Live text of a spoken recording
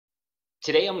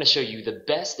Today I'm going to show you the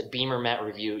best Bemer mat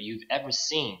review you've ever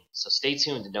seen, so stay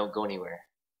tuned and don't go anywhere.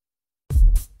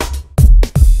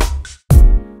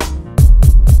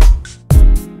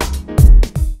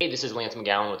 Hey, this is Lance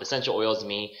McGowan with Essential Oils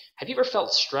Me. Have you ever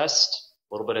felt stressed,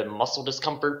 a little bit of muscle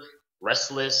discomfort,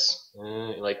 restless,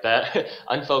 like that,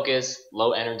 unfocused,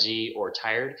 low energy, or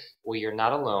tired? Well, you're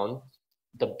not alone.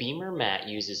 The Bemer mat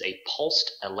uses a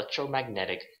pulsed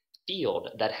electromagnetic field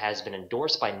that has been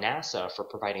endorsed by NASA for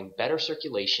providing better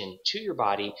circulation to your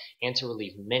body and to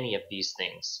relieve many of these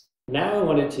things. Now I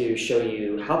wanted to show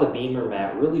you how the Bemer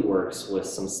mat really works with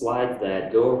some slides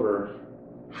that go over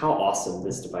how awesome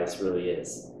this device really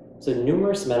is. So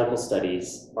numerous medical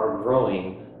studies are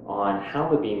growing on how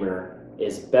the Bemer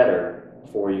is better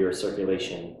for your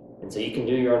circulation. And so you can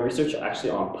do your own research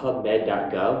actually on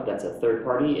pubmed.gov. That's a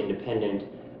third-party independent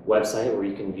website where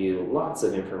you can view lots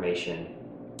of information.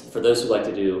 For those who like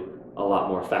to do a lot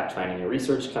more fact-finding and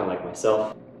research, kind of like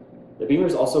myself, the Bemer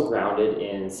is also grounded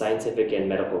in scientific and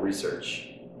medical research.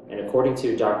 And according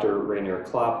to Dr. Rainer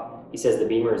Klopp, he says the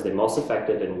Bemer is the most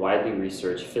effective and widely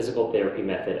researched physical therapy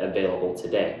method available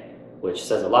today, which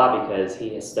says a lot because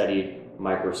he has studied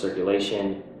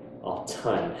microcirculation a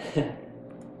ton.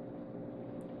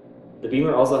 The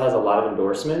Bemer also has a lot of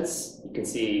endorsements. You can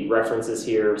see references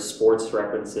here, sports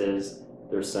references.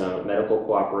 There's some medical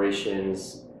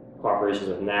cooperations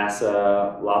with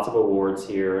NASA, lots of awards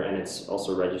here, and it's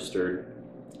also registered.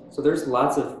 So there's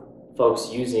lots of folks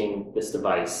using this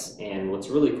device, and what's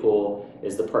really cool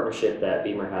is the partnership that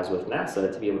Bemer has with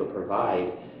NASA to be able to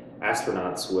provide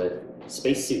astronauts with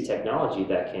spacesuit technology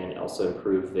that can also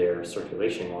improve their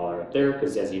circulation while they're up there,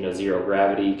 because as you know, zero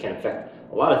gravity can affect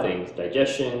a lot of things: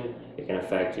 digestion, it can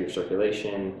affect your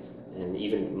circulation, and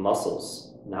even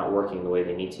muscles not working the way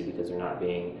they need to because they're not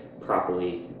being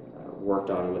properly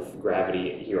worked on with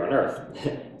gravity here on Earth.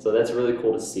 So that's really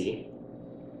cool to see.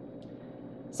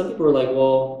 Some people are like,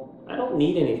 well, I don't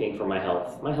need anything for my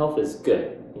health. My health is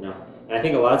good, you know. And I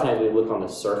think a lot of times we look on the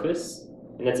surface,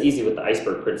 and that's easy with the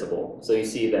iceberg principle. So you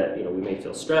see that, you know, we may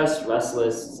feel stressed,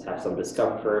 restless, have some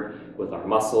discomfort with our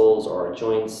muscles or our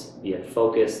joints, be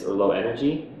unfocused or low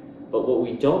energy. But what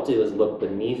we don't do is look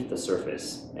beneath the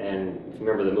surface. And if you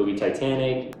remember the movie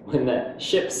Titanic, when that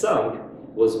ship sunk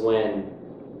was when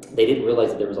they didn't realize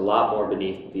that there was a lot more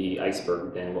beneath the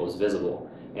iceberg than what was visible.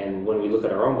 And when we look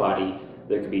at our own body,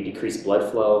 there could be decreased blood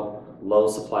flow, low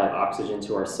supply of oxygen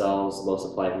to our cells, low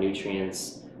supply of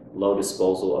nutrients, low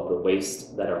disposal of the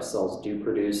waste that our cells do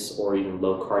produce, or even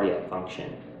low cardiac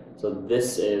function. So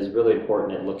this is really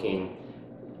important at looking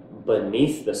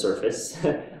beneath the surface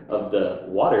of the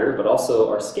water, but also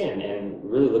our skin, and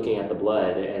really looking at the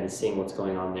blood and seeing what's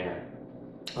going on there.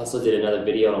 I also did another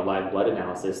video on a live blood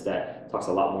analysis that talks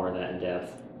a lot more of that in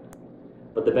depth.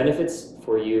 But the benefits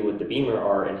for you with the Bemer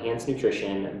are enhanced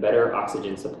nutrition, better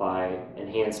oxygen supply,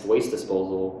 enhanced waste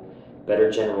disposal, better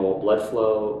general blood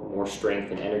flow, more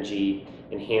strength and energy,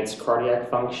 enhanced cardiac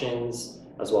functions,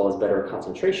 as well as better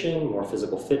concentration, more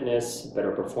physical fitness,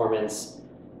 better performance,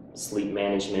 sleep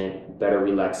management, better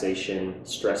relaxation,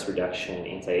 stress reduction,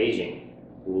 anti-aging.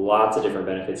 Lots of different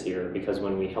benefits here, because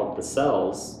when we help the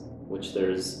cells, which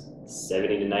there's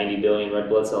 70 to 90 billion red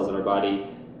blood cells in our body,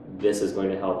 this is going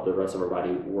to help the rest of our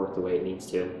body work the way it needs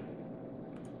to.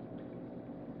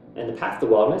 And the path to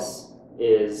wellness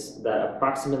is that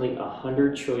approximately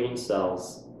 100 trillion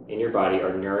cells in your body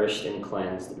are nourished and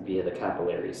cleansed via the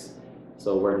capillaries.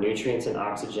 So where nutrients and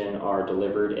oxygen are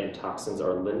delivered and toxins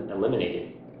are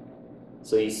eliminated.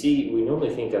 So you see, we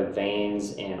normally think of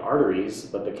veins and arteries,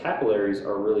 but the capillaries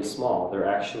are really small. They're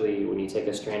actually, when you take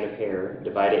a strand of hair,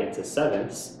 divide it into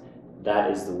sevenths,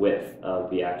 that is the width of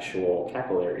the actual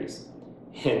capillaries.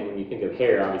 And when you think of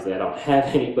hair, obviously I don't have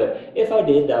any, but if I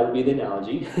did, that would be the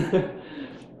analogy.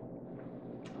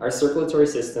 Our circulatory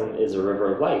system is a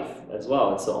river of life as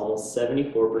well, and so almost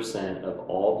 74% of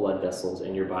all blood vessels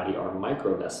in your body are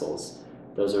microvessels.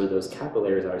 Those are those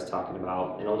capillaries I was talking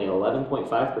about, and only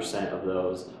 11.5% of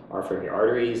those are from your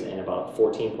arteries, and about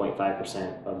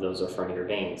 14.5% of those are from your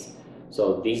veins.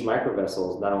 So these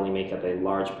microvessels not only make up a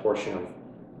large portion of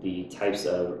the types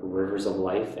of rivers of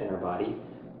life in our body,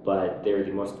 but they're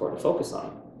the most important to focus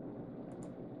on.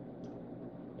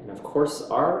 And of course,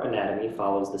 our anatomy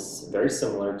follows this very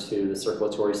similar to the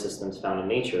circulatory systems found in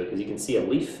nature, because you can see a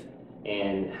leaf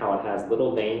and how it has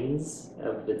little veins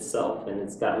of itself, and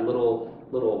it's got little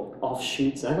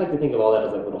offshoots. And I like to think of all that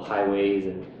as like little highways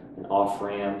and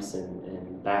off-ramps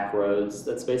and back roads.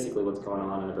 That's basically what's going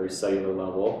on a very cellular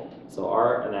level. So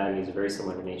our anatomy is very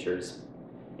similar to nature's.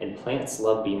 And plants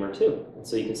love Bemer too. And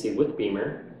so you can see with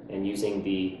Bemer, and using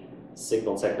the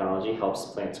signal technology helps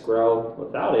plants grow.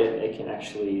 Without it, it can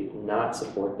actually not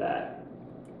support that.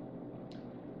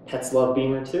 Pets love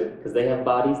Bemer too, because they have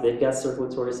bodies, they've got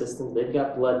circulatory systems, they've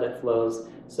got blood that flows,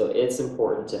 so it's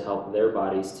important to help their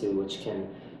bodies too, which can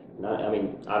not, I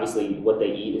mean, obviously what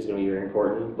they eat is going to be very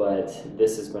important, but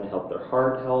this is going to help their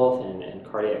heart health and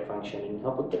cardiac function and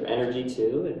help with their energy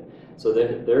too. And so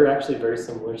they're actually very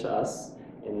similar to us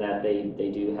in that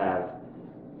they do have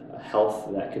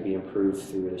health that could be improved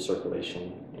through their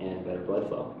circulation and better blood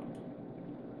flow.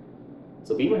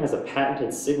 So Bemer has a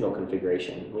patented signal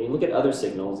configuration. When you look at other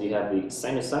signals, you have the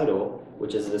sinusoidal,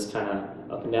 which is this kind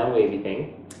of up and down wavy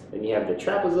thing. Then you have the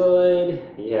trapezoid,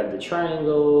 you have the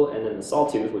triangle, and then the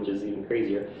sawtooth, which is even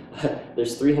crazier.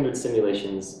 There's 300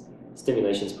 stimulations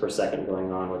per second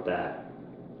going on with that.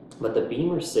 But the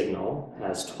Bemer signal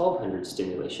has 1,200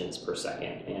 stimulations per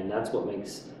second, and that's what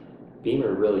makes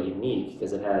Bemer really unique,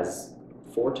 because it has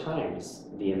 4 times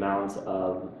the amount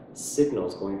of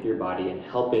signals going through your body and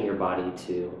helping your body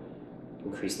to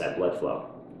increase that blood flow.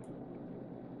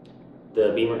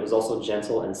 The Bemer is also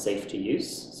gentle and safe to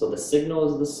use. So the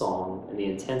signal is the song and the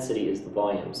intensity is the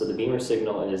volume. So the Bemer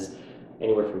signal is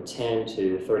anywhere from 10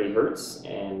 to 30 hertz,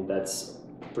 and that's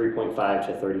 3.5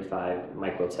 to 35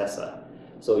 microtesla.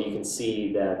 So you can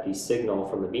see that the signal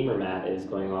from the Bemer mat is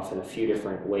going off in a few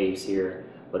different waves here,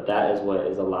 but that is what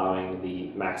is allowing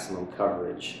the maximum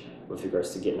coverage with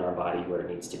regards to getting our body where it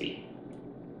needs to be.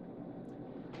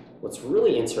 What's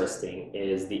really interesting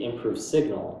is the improved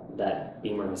signal that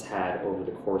Bemer has had over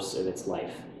the course of its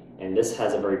life, and this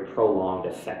has a very prolonged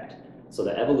effect. So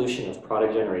the evolution of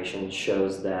product generation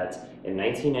shows that in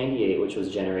 1998, which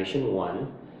was generation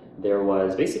 1, there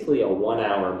was basically a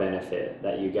 1-hour benefit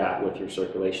that you got with your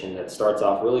circulation that starts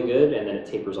off really good and then it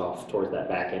tapers off towards that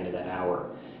back end of that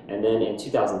hour. And then in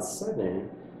 2007,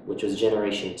 which was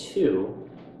generation 2,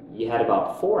 you had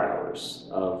about 4 hours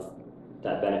of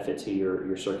that benefit to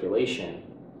your circulation.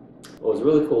 What was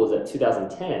really cool is that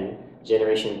 2010,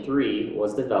 generation 3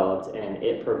 was developed, and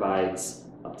it provides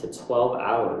up to 12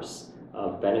 hours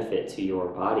of benefit to your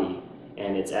body.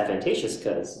 And it's advantageous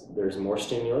because there's more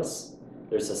stimulus,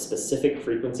 there's a specific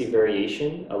frequency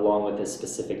variation along with a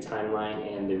specific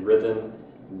timeline, and the rhythm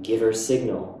giver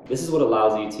signal. This is what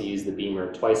allows you to use the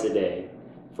Bemer twice a day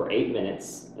for 8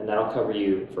 minutes, and that'll cover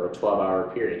you for a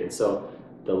 12-hour period. And so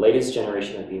the latest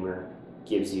generation of Bemer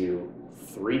gives you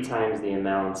 3 times the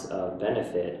amount of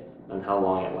benefit on how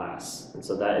long it lasts. And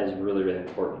so that is really, really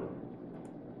important.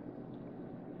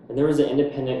 And there was an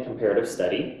independent comparative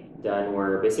study done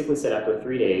where basically said after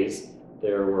 3 days,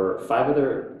 there were 5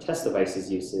 other test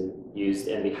devices used,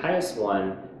 and the highest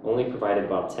one only provided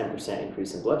about 10%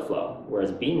 increase in blood flow,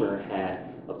 whereas Bemer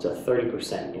had up to a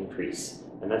 30% increase,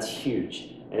 and that's huge.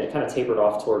 And it kind of tapered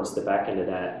off towards the back end of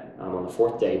that on the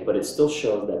 4th day, but it still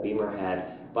showed that Bemer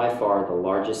had by far the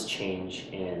largest change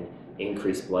in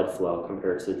increased blood flow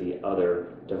compared to the other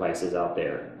devices out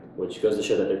there, which goes to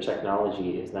show that their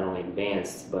technology is not only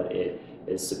advanced, but it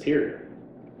is superior.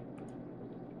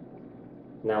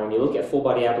 Now, when you look at full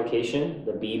body application,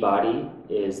 the B body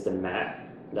is the mat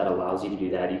that allows you to do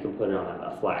that. You can put it on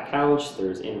a flat couch,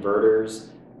 there's inverters,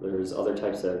 there's other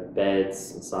types of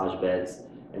beds, massage beds.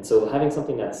 And so having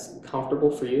something that's comfortable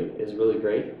for you is really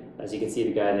great. As you can see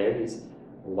the guy there, he's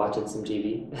watching some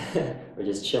TV or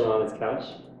just chilling on his couch.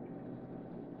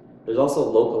 There's also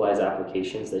localized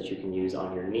applications that you can use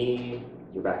on your knee,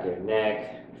 your back of your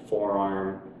neck,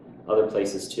 forearm, other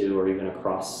places too, or even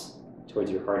across towards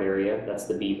your heart area. That's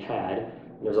the B pad.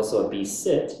 And there's also a B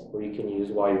sit where you can use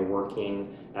while you're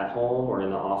working at home or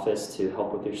in the office to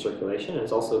help with your circulation. And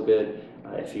it's also good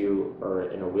if you are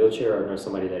in a wheelchair or know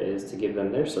somebody that is, to give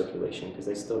them their circulation because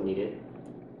they still need it.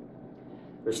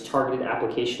 There's targeted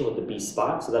application with the B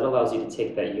spot, so that allows you to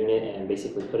take that unit and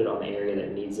basically put it on the area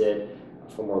that needs it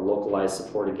for more localized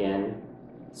support again.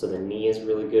 So the knee is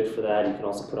really good for that. You can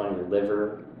also put on your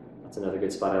liver. That's another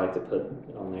good spot I like to put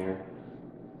on there.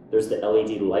 There's the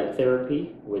LED light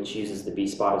therapy, which uses the B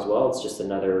spot as well. It's just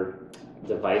another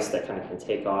device that kind of can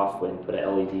take off and put an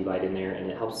LED light in there,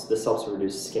 and this helps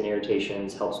reduce skin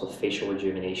irritations, helps with facial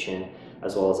rejuvenation,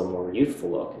 as well as a more youthful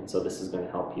look. And so this is going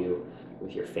to help you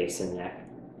with your face and neck.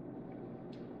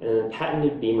 And then the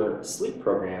patented Bemer sleep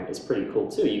program is pretty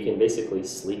cool too. You can basically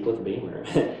sleep with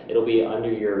Bemer. It'll be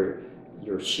under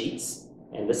your sheets,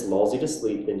 and this lulls you to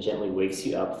sleep, then gently wakes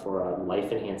you up for a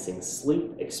life-enhancing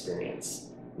sleep experience.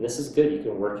 And this is good. You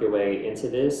can work your way into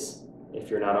this if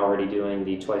you're not already doing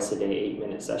the twice a day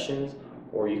 8-minute sessions,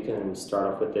 or you can start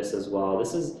off with this as well.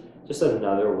 This is just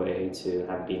another way to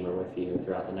have Bemer with you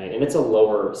throughout the night. And it's a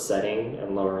lower setting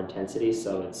and lower intensity,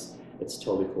 so it's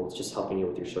totally cool. It's just helping you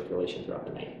with your circulation throughout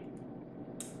the night.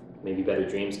 maybe better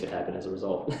dreams could happen as a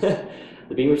result.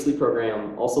 The Bemer sleep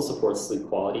program also supports sleep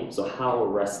quality, so how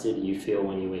rested you feel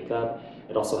when you wake up.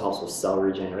 It also helps with cell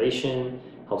regeneration,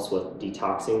 helps with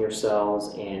detoxing your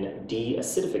cells, and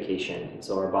de-acidification.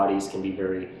 So our bodies can be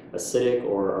very acidic,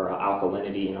 or our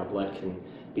alkalinity in our blood can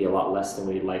be a lot less than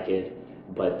we'd like it,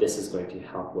 but this is going to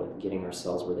help with getting our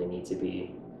cells where they need to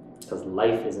be, because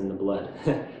life is in the blood.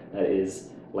 That is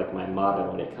like my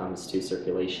motto when it comes to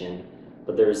circulation.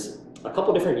 But there's a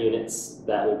couple different units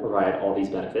that will provide all these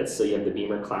benefits. So you have the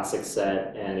Bemer Classic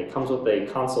set, and it comes with a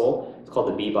console. It's called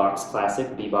the B-Box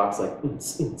Classic. B-Box like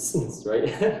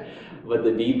right? But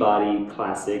the B-Body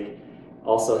Classic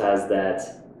also has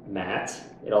that mat.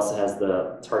 It also has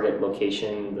the target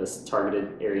location, this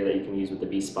targeted area that you can use with the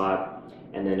B-Spot,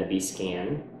 and then a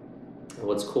B-Scan. And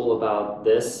what's cool about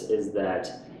this is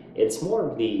that it's more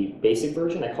of the basic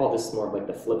version. I call this more of like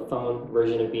the flip phone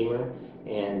version of Bemer,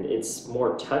 and it's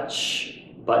more touch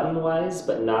button-wise,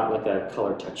 but not like a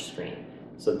color touch screen.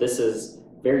 So this is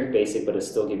very basic, but it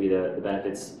still give you the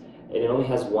benefits. And it only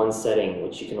has one setting,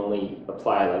 which you can only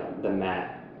apply like the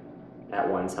mat at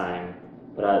one time.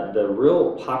 But the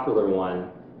real popular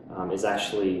one is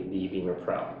actually the Bemer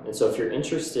Pro. And so if you're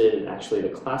interested in actually the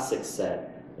Classic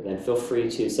set, then feel free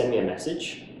to send me a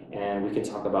message, and we can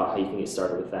talk about how you can get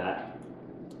started with that.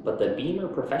 But the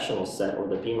Bemer Professional set, or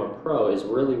the Bemer Pro, is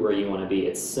really where you want to be.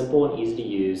 It's simple and easy to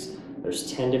use.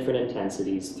 There's 10 different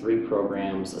intensities, 3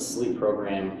 programs, a sleep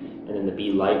program, and then the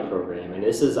Be Light program. And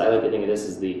this is, I like to think of this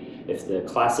as if the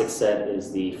Classic set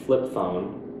is the flip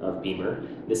phone of Bemer,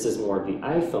 this is more of the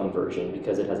iPhone version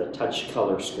because it has a touch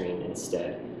color screen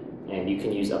instead. And you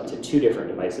can use up to 2 different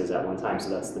devices at one time. So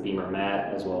that's the Bemer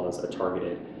Mat as well as a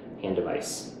targeted hand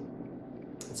device.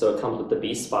 So it comes with the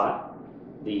B-Spot,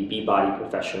 the B-Body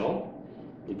Professional,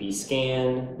 the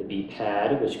B-Scan, the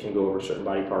B-Pad, which can go over certain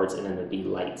body parts, and then the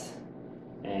B-Light.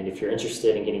 And if you're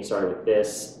interested in getting started with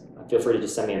this, feel free to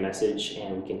just send me a message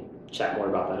and we can chat more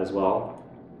about that as well.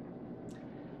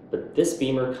 But this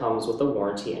Bemer comes with a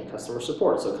warranty and customer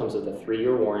support. So it comes with a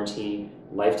 3-year warranty,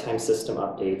 lifetime system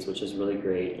updates, which is really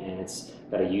great, and it's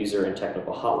got a user and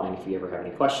technical hotline if you ever have any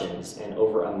questions, and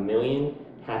over 1 million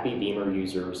happy Bemer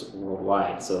users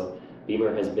worldwide. So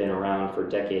Bemer has been around for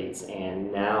decades,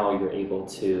 and now you're able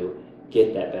to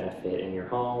get that benefit in your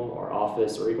home or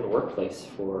office or even workplace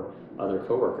for other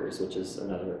coworkers, which is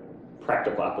another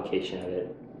practical application of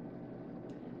it.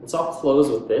 And so I'll close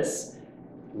with this.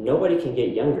 Nobody can get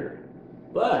younger,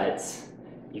 but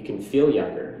you can feel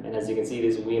younger. And as you can see,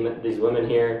 these women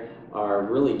here are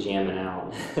really jamming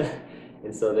out.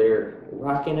 And so they're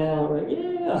rocking out, right?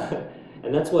 Yeah.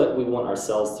 And that's what we want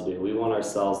ourselves to do. We want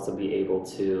ourselves to be able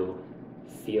to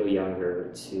feel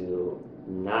younger, to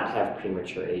not have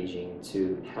premature aging,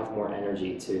 to have more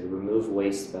energy, to remove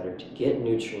waste better, to get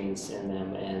nutrients in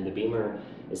them. And the Bemer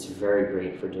is very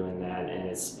great for doing that. And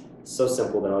it's so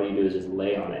simple that all you do is just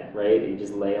lay on it, right? You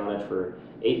just lay on it for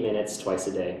 8 minutes twice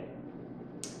a day,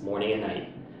 morning and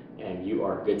night, and you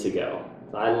are good to go.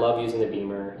 I love using the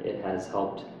Bemer. It has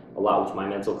helped a lot with my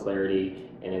mental clarity,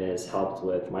 and it has helped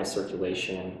with my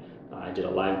circulation. I did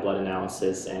a live blood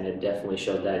analysis, and it definitely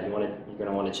showed that. You're going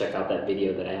to want to check out that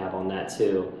video that I have on that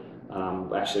too.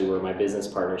 Actually, where my business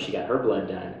partner, she got her blood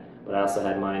done, but I also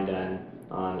had mine done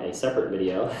on a separate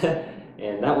video,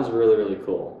 and that was really, really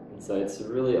cool. And so it's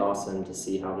really awesome to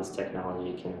see how this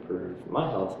technology can improve my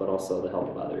health, but also the health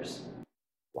of others.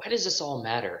 Why does this all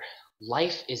matter?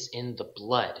 Life is in the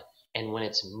blood, and when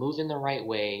it's moving the right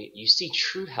way, you see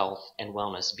true health and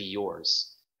wellness be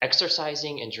yours.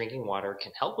 Exercising and drinking water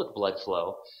can help with blood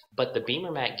flow, but the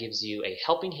Bemer mat gives you a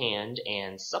helping hand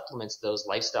and supplements those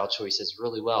lifestyle choices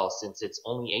really well, since it's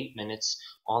only 8 minutes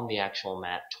on the actual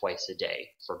mat twice a day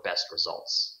for best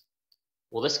results.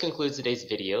 Well, this concludes today's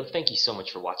video. Thank you so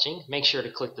much for watching. Make sure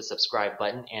to click the subscribe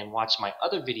button and watch my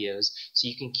other videos so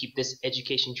you can keep this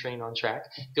education train on track.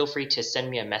 Feel free to send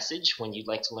me a message when you'd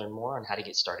like to learn more on how to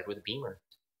get started with Bemer.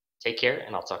 Take care,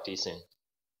 and I'll talk to you soon.